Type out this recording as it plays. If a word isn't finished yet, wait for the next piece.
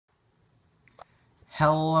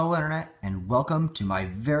Hello Internet, and welcome to my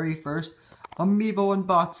very first Amiibo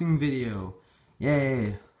unboxing video.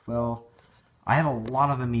 Yay! Well, I have a lot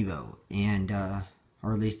of Amiibo, and,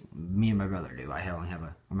 or at least me and my brother do. I only have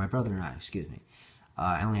or my brother and I, excuse me.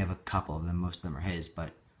 I only have a couple of them, most of them are his, but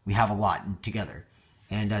we have a lot together.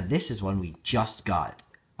 And, this is one we just got.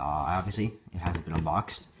 Obviously, it hasn't been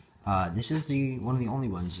unboxed. This is one of the only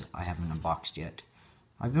ones I haven't unboxed yet.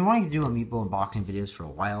 I've been wanting to do Amiibo unboxing videos for a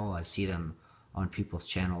while. I see them on people's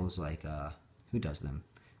channels, like, who does them?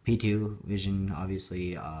 P2, Vision,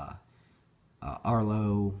 obviously, Arlo,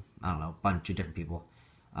 I don't know, a bunch of different people.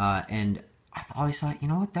 And I always thought, you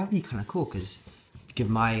know what, that would be kind of cool, because give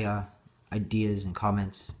my ideas and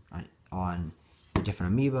comments on the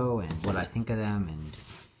different Amiibo and what I think of them and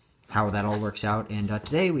how that all works out. And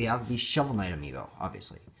today we have the Shovel Knight Amiibo,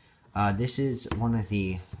 obviously. This is one of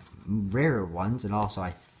the rarer ones, and also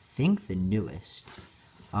I think the newest.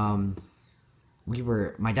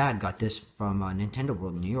 My dad got this from Nintendo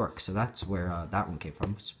World in New York, so that's where that one came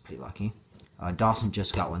from. It's pretty lucky. Dawson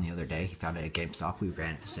just got one the other day. He found it at GameStop. We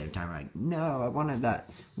ran at the same time. We're like, no, I wanted that.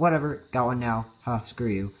 Whatever, got one now. Huh, screw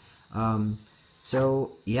you.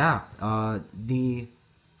 So yeah, the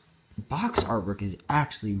box artwork is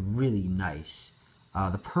actually really nice.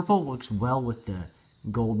 The purple works well with the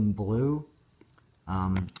gold and blue.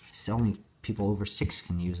 So only people over 6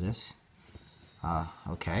 can use this.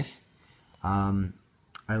 Okay.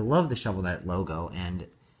 I love the Shovel Knight logo and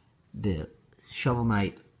the Shovel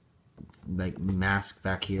Knight like mask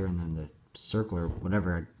back here, and then the circle or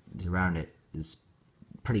whatever is around it is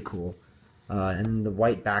pretty cool. And the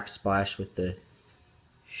white backsplash with the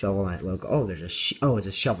Shovel Knight logo. Oh, there's it's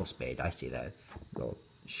a shovel spade. I see that. Well,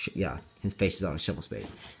 yeah, his face is on a shovel spade.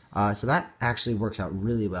 So that actually works out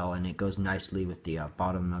really well, and it goes nicely with the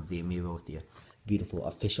bottom of the Amiibo with the beautiful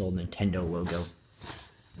official Nintendo logo.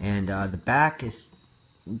 And the back is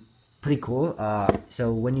pretty cool.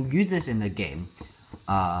 So when you use this in the game,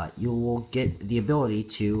 you will get the ability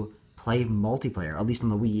to play multiplayer, at least on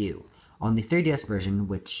the Wii U. On the 3DS version,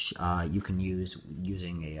 which you can use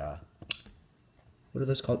using a, what are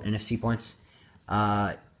those called? NFC points.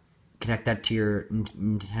 Connect that to your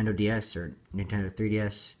Nintendo DS or Nintendo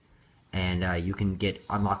 3DS, and you can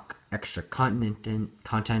unlock extra content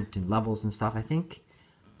and levels and stuff, I think.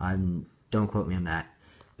 Don't quote me on that.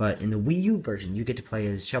 But in the Wii U version, you get to play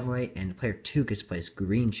as Shovel Knight, and player 2 gets to play as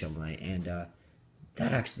Green Shovel Knight, and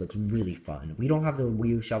that actually looks really fun. We don't have the Wii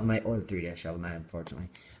U Shovel Knight or the 3DS Shovel Knight, unfortunately,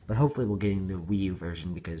 but hopefully we'll get the Wii U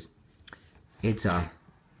version, because it's that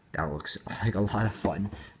looks like a lot of fun.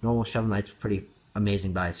 Normal Shovel Knight's pretty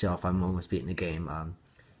amazing by itself. I'm almost beating the game,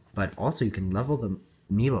 but also you can level the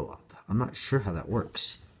Amiibo up. I'm not sure how that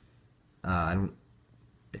works.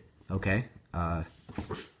 Okay,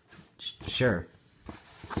 sure.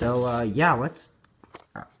 So, yeah,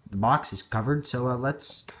 the box is covered, so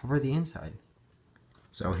let's cover the inside.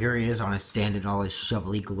 So here he is on his stand in all his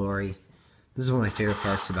shovelly glory. This is one of my favorite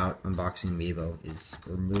parts about unboxing Amiibo, is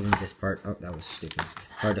removing this part. Oh, that was stupid.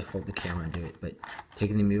 Hard to hold the camera and do it, but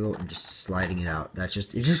taking the Amiibo and just sliding it out. It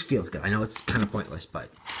just feels good. I know it's kind of pointless, but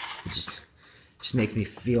it just makes me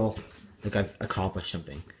feel like I've accomplished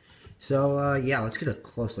something. So, yeah, let's get a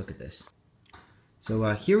close look at this.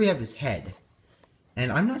 So, here we have his head. And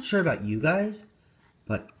I'm not sure about you guys,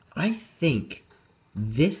 but I think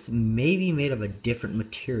this may be made of a different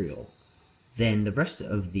material than the rest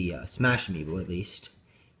of the Smash Amiibo, at least,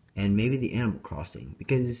 and maybe the Animal Crossing,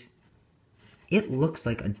 because it looks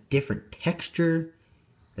like a different texture.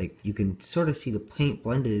 Like, you can sort of see the paint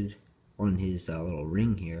blended on his little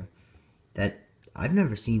ring here. That I've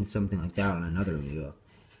never seen something like that on another Amiibo.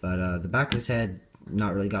 But the back of his head,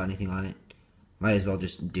 not really got anything on it. Might as well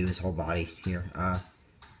just do his whole body here.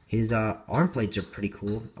 His arm plates are pretty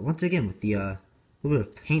cool. Once again, with the little bit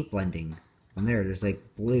of paint blending on there. There's like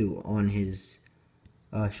blue on his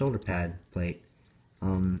shoulder pad plate.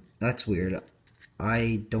 That's weird.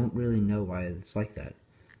 I don't really know why it's like that.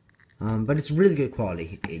 But it's really good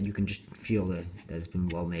quality. You can just feel that it's been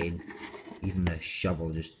well made. Even the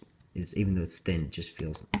shovel even though it's thin, it just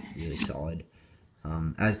feels really solid.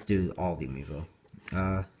 As do all the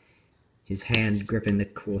Amiibo. His hand gripping the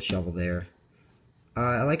cool shovel there.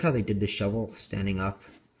 I like how they did the shovel standing up,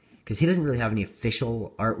 because he doesn't really have any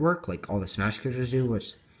official artwork like all the Smash characters do,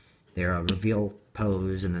 which their reveal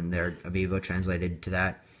pose and then their Amiibo translated to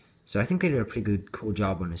that. So I think they did a pretty cool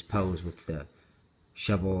job on his pose with the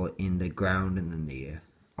shovel in the ground and then the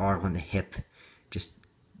arm on the hip. Just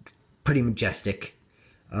pretty majestic.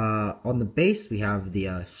 On the base we have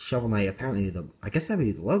the Shovel Knight, apparently I guess that would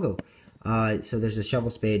be the logo. So there's a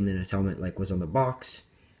shovel spade, and then his helmet like was on the box,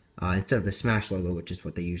 instead of the Smash logo, which is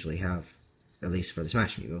what they usually have. at least for the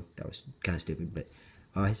Smash Amiibo. That was kind of stupid, but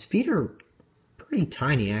his feet are pretty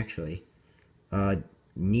tiny, actually.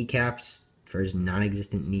 Kneecaps for his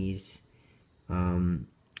non-existent knees.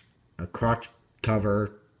 A crotch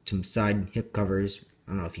cover, some side hip covers.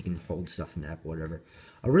 I don't know if you can hold stuff in that, but whatever.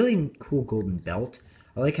 A really cool golden belt.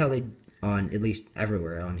 I like how they, at least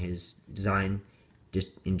everywhere on his design,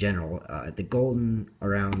 just in general, the golden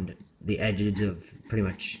around the edges of pretty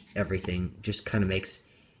much everything just kind of makes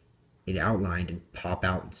it outlined and pop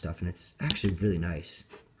out and stuff, and it's actually really nice.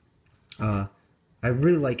 I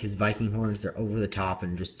really like his Viking horns. They're over the top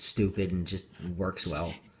and just stupid and just works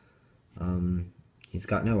well. He's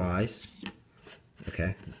got no eyes.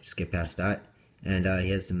 Okay, skip past that. And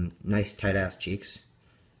he has some nice tight-ass cheeks.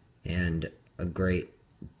 And a great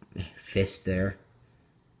fist there.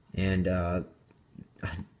 And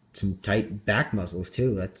some tight back muscles,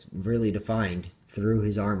 too. That's really defined through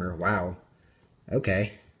his armor. Wow.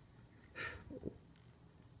 Okay.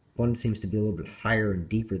 One seems to be a little bit higher and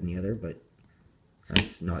deeper than the other, but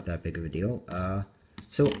that's not that big of a deal.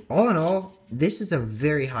 So, all in all, this is a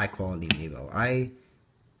very high-quality Amiibo. I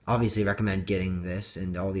obviously recommend getting this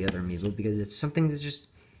and all the other Amiibo because it's something that just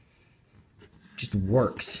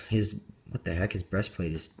works. What the heck, his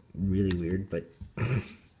breastplate is really weird, but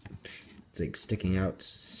it's like sticking out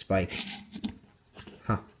spike.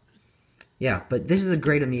 Huh. Yeah, but this is a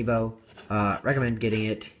great Amiibo. Recommend getting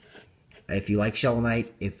it. If you like Shovel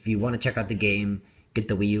Knight, if you want to check out the game, get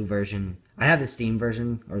the Wii U version. I have the Steam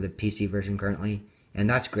version, or the PC version currently, and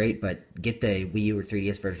that's great, but get the Wii U or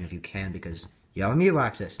 3DS version if you can, because you have Amiibo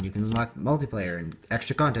access, and you can unlock multiplayer and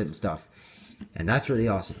extra content and stuff, and that's really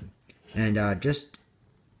awesome. And just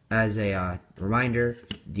as a reminder,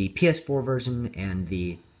 the PS4 version and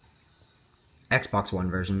the Xbox One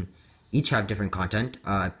version each have different content.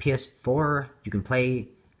 PS4, you can play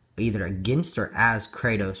either against or as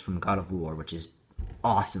Kratos from God of War, which is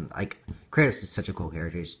awesome. Like, Kratos is such a cool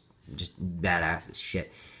character. He's just badass as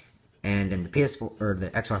shit. And in the PS4, or the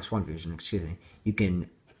Xbox One version, excuse me, you can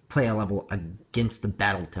play a level against the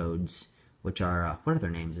Battletoads, which are, what are their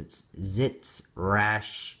names? It's Zitz,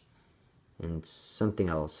 Rash, and something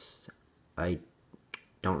else. I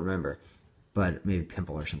don't remember. But maybe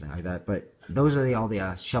Pimple or something like that. But those are all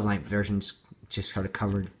the Shovel Knight versions, just sort of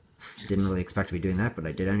covered. Didn't really expect to be doing that, but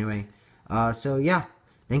I did anyway. So yeah,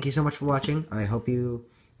 thank you so much for watching. I hope you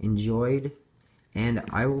enjoyed, and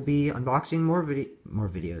I will be unboxing more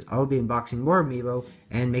videos. I will be unboxing more Amiibo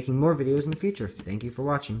and making more videos in the future. Thank you for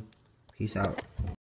watching. Peace out.